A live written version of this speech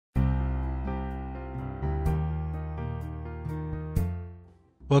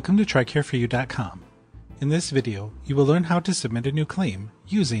Welcome to TRICAREFORYOU.com. In this video, you will learn how to submit a new claim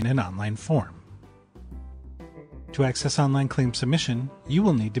using an online form. To access online claim submission, you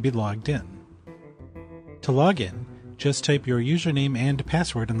will need to be logged in. To log in, just type your username and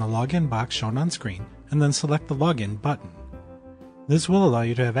password in the login box shown on screen, and then select the Login button. This will allow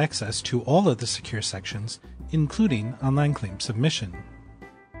you to have access to all of the secure sections, including online claim submission.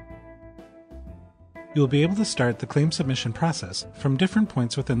 You will be able to start the claim submission process from different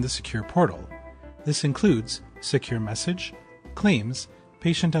points within the secure portal. This includes secure message, claims,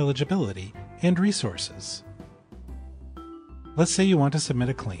 patient eligibility, and resources. Let's say you want to submit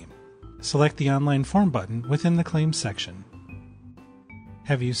a claim. Select the Online Form button within the Claims section.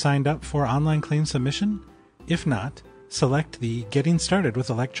 Have you signed up for online claim submission? If not, select the Getting Started with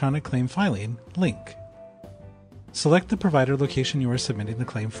Electronic Claim Filing link. Select the provider location you are submitting the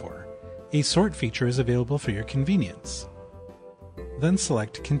claim for. A sort feature is available for your convenience. Then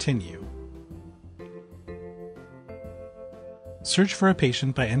select Continue. Search for a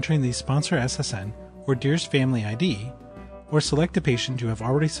patient by entering the sponsor SSN or Dear's Family ID, or select a patient you have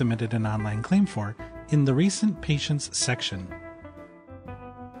already submitted an online claim for in the Recent Patients section.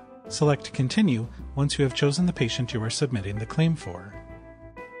 Select Continue once you have chosen the patient you are submitting the claim for.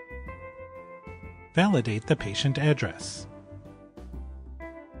 Validate the patient address.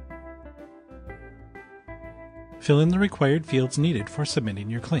 Fill in the required fields needed for submitting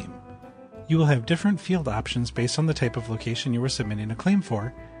your claim. You will have different field options based on the type of location you are submitting a claim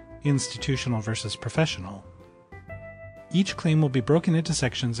for, institutional versus professional. Each claim will be broken into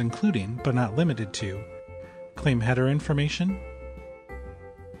sections including, but not limited to, claim header information,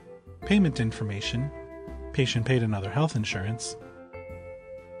 payment information, patient paid and other health insurance,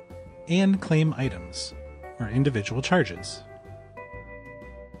 and claim items, or individual charges.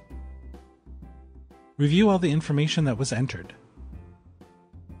 Review all the information that was entered.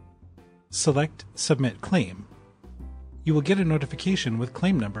 Select Submit Claim. You will get a notification with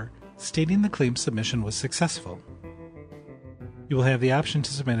claim number stating the claim submission was successful. You will have the option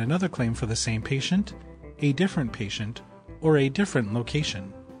to submit another claim for the same patient, a different patient, or a different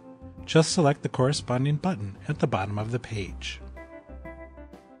location. Just select the corresponding button at the bottom of the page.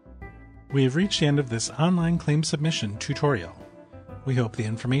 We have reached the end of this online claim submission tutorial. We hope the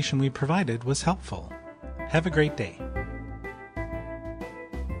information we provided was helpful. Have a great day.